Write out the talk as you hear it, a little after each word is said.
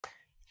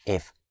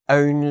If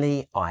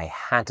only I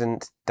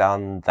hadn't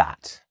done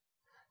that.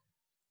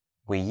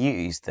 We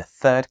use the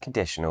third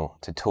conditional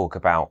to talk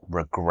about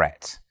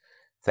regret.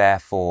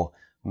 Therefore,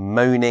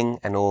 moaning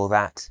and all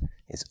that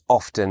is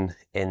often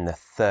in the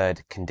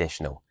third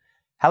conditional.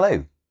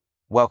 Hello,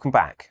 welcome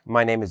back.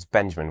 My name is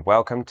Benjamin.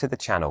 Welcome to the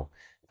channel.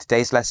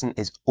 Today's lesson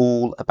is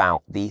all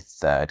about the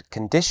third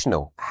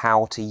conditional,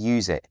 how to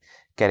use it,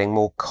 getting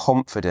more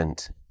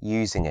confident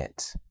using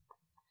it.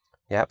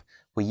 Yep,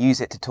 we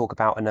use it to talk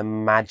about an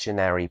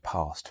imaginary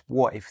past.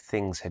 What if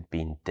things had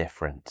been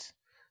different?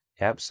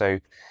 Yep, so,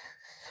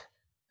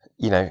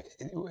 you know,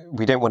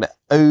 we don't want to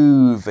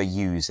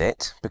overuse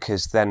it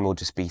because then we'll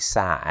just be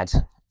sad.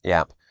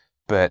 Yep,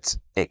 but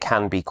it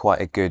can be quite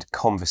a good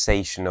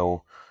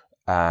conversational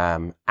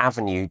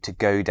avenue to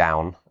go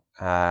down.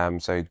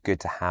 So good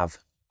to have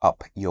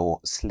up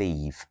your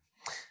sleeve.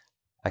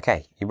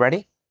 Okay, you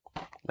ready?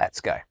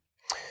 Let's go.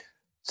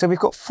 So we've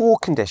got 4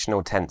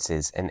 conditional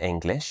tenses in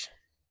English.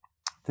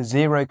 The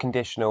 0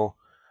 conditional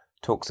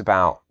talks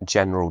about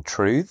general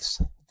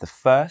truths. The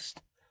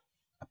first,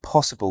 a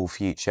possible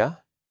future.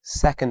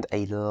 Second,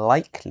 a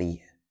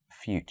likely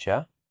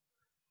future.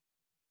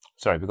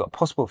 Sorry, we've got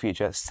possible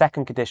future.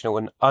 Second conditional,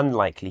 an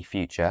unlikely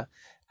future.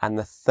 And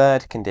the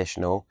third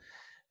conditional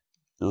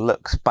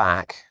looks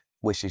back,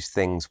 wishes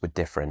things were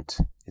different.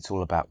 It's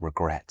all about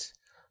regret.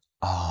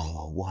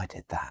 Oh, why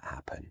did that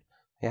happen?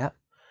 Yeah.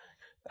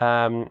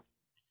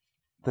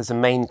 There's a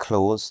main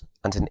clause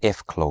and an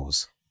if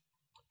clause.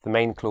 The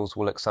main clause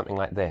will look something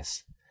like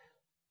this.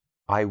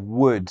 I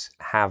would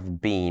have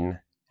been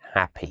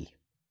happy.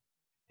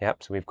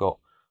 Yep, so we've got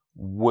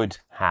would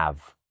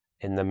have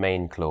in the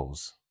main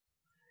clause.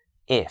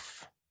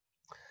 If,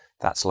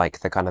 that's like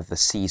the kind of the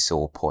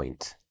seesaw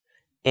point.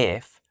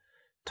 If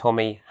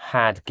Tommy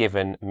had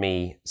given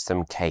me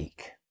some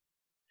cake.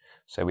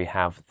 So we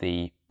have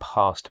the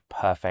past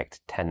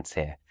perfect tense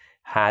here.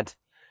 Had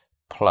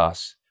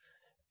plus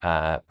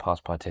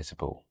past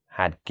participle.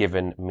 Had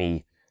given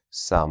me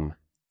some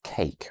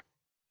cake.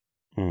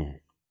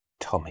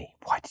 Tommy,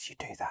 why did you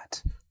do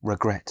that?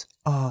 Regret.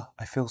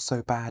 I feel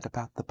so bad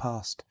about the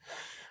past.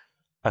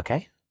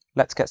 Okay,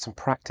 let's get some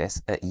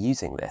practice at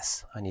using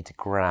this. I need to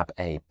grab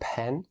a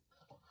pen.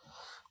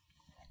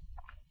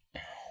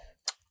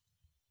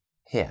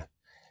 Here.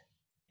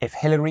 If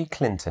Hillary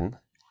Clinton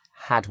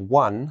had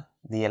won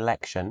the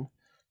election,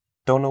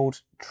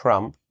 Donald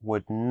Trump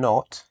would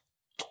not.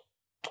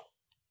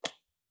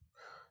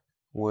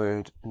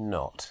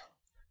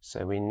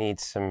 So we need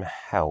some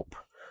help.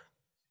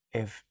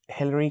 If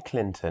Hillary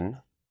Clinton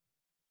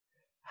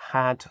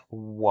had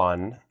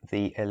won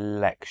the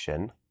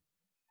election,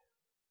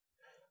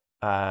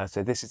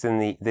 so this is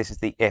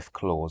the if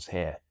clause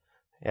here.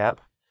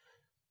 Yep,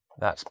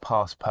 that's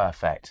past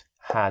perfect.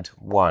 Had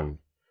won.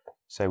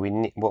 So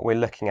what we're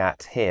looking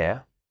at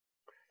here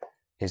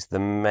is the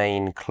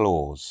main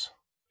clause.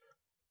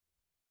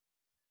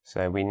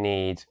 So we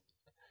need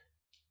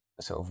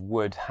sort of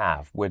would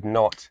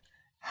not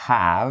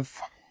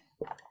have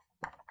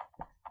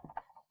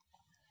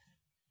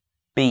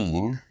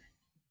been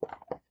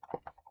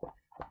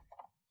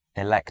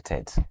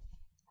elected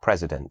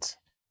president.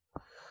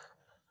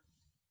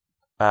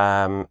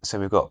 So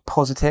we've got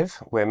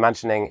positive. We're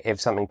imagining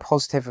if something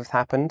positive had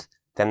happened,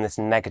 then this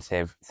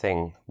negative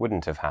thing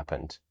wouldn't have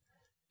happened.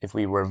 If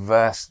we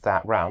reverse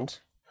that round,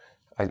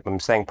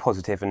 I'm saying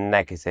positive and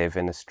negative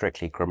in a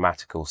strictly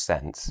grammatical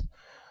sense.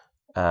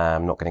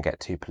 I'm not going to get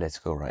too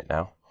political right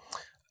now.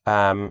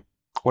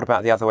 What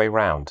about the other way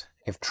round?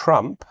 If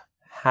Trump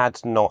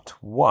had not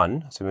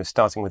won, so we're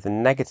starting with the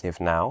negative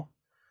now.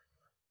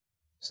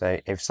 So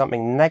if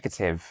something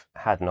negative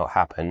had not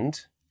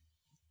happened,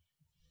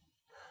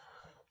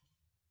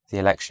 the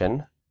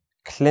election,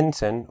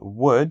 Clinton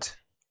would,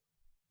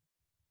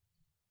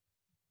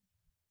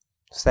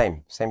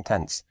 same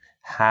tense,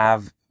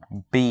 have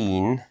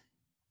been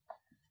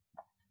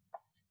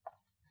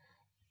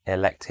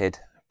elected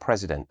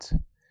president.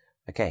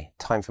 Okay,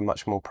 time for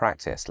much more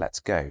practice. Let's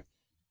go.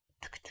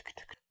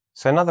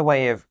 So another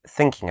way of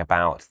thinking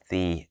about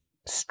the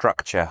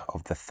structure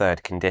of the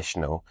third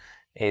conditional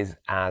is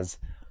as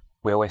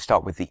we always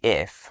start with the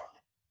if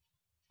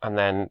and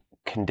then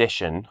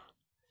condition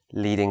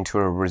leading to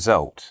a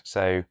result.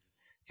 So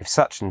if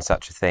such and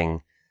such a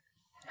thing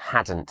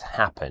hadn't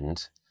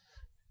happened,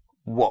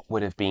 what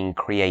would have been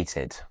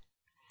created?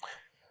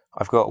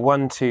 I've got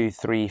 1, 2,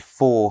 3,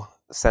 4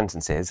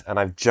 sentences and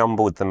I've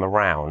jumbled them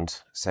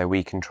around so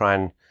we can try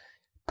and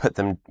put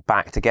them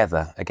back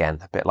together again,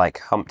 a bit like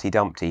Humpty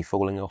Dumpty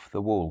falling off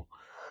the wall.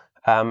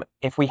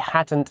 If we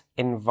hadn't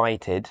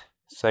invited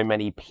so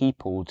many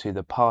people to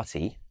the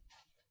party,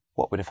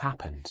 what would have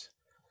happened?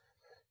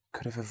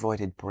 Could have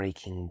avoided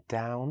breaking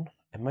down.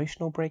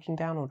 Emotional breaking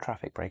down or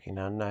traffic breaking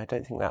down? No, I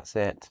don't think that's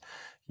it.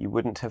 You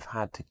wouldn't have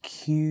had to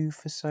queue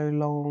for so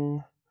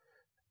long.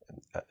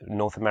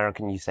 North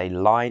American, you say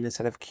line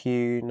instead of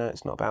queue. No,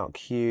 it's not about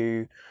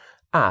queue.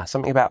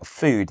 Something about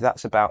food.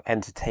 That's about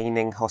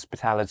entertaining,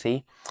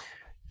 hospitality.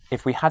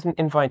 If we hadn't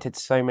invited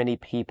so many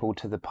people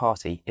to the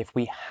party, if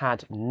we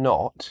had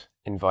not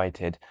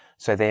invited.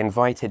 So they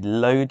invited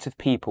loads of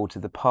people to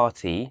the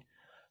party.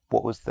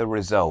 What was the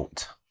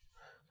result?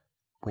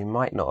 We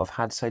might not have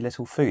had so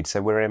little food.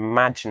 So we're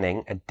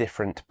imagining a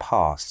different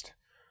past.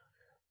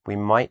 We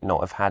might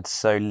not have had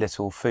so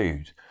little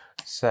food.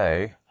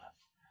 So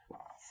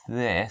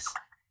this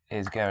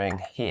is going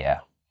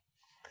here.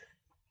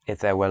 If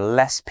there were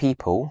less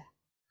people,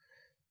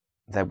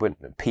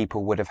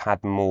 people would have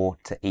had more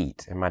to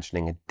eat,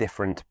 imagining a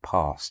different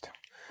past.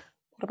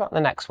 What about the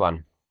next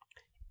one?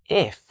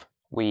 If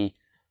we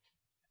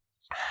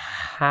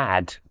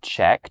had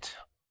checked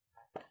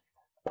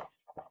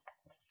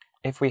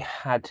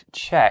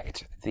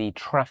the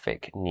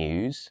traffic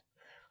news,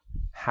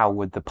 how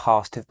would the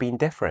past have been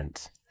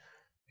different?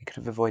 We could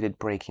have avoided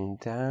breaking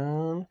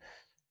down.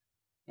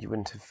 You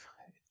wouldn't have.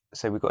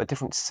 So we've got a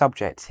different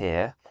subject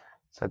here.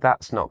 So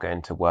that's not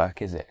going to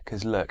work, is it?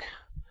 Because look,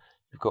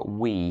 we've got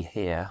we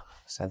here.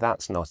 So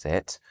that's not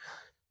it.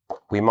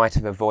 We might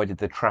have avoided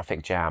the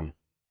traffic jam.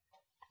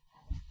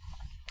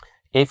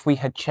 If we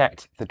had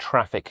checked the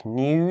traffic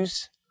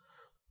news,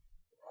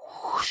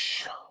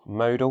 whoosh,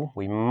 modal,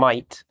 we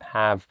might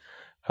have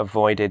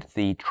avoided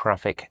the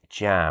traffic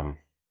jam.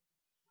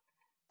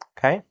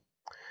 Okay.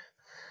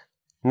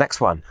 Next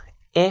one.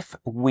 If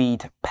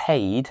we'd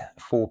paid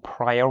for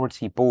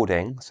priority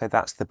boarding, so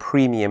that's the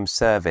premium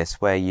service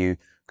where you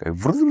go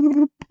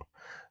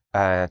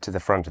to the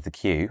front of the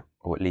queue,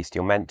 or at least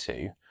you're meant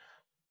to,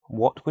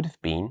 what would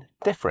have been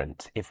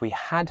different? If we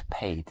had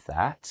paid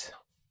that,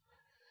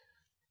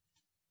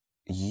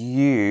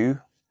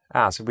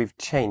 so we've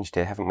changed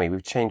it, haven't we?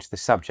 We've changed the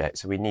subject,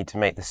 so we need to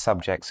make the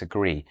subjects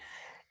agree.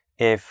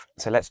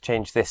 So let's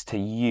change this to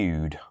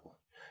you'd.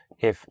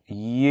 If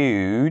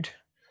you'd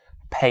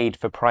paid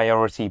for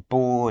priority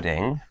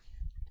boarding,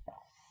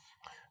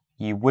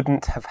 you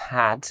wouldn't have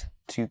had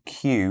to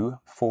queue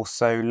for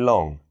so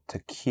long. To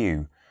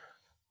queue.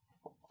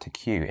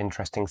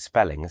 Interesting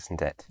spelling,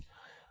 isn't it?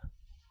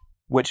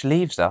 Which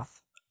leaves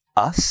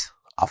us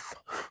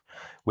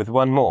with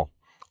one more.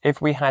 If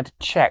we had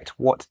checked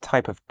what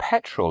type of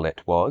petrol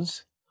it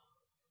was,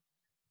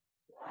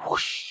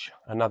 whoosh,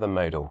 another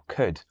modal,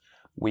 could.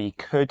 We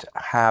could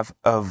have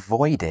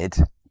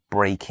avoided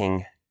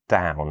breaking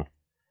down.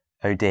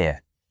 Oh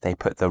dear, they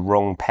put the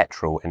wrong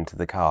petrol into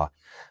the car.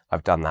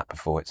 I've done that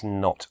before, it's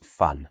not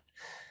fun.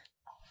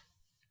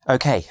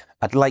 Okay,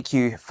 I'd like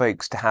you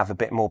folks to have a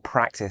bit more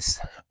practice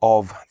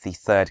of the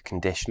third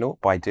conditional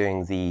by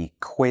doing the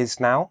quiz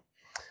now.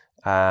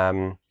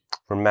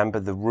 Remember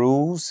the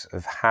rules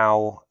of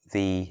how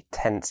the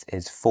tense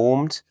is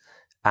formed,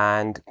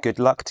 and good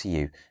luck to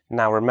you.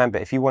 Now remember,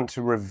 if you want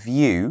to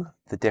review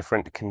the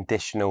different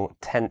conditional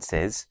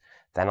tenses,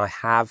 then I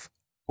have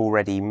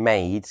already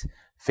made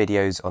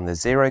videos on the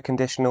zero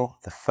conditional,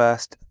 the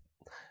first,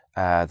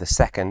 the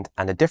second,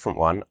 and a different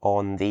one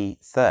on the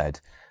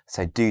third.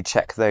 So do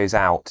check those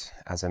out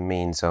as a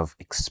means of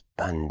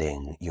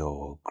expanding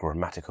your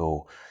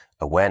grammatical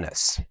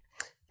awareness.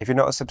 If you're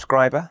not a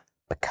subscriber,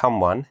 become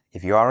one.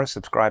 If you are a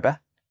subscriber,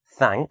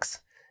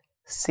 thanks.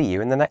 See you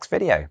in the next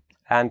video.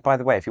 And by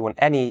the way, if you want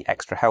any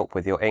extra help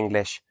with your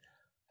English,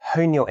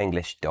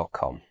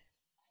 honeyourenglish.com.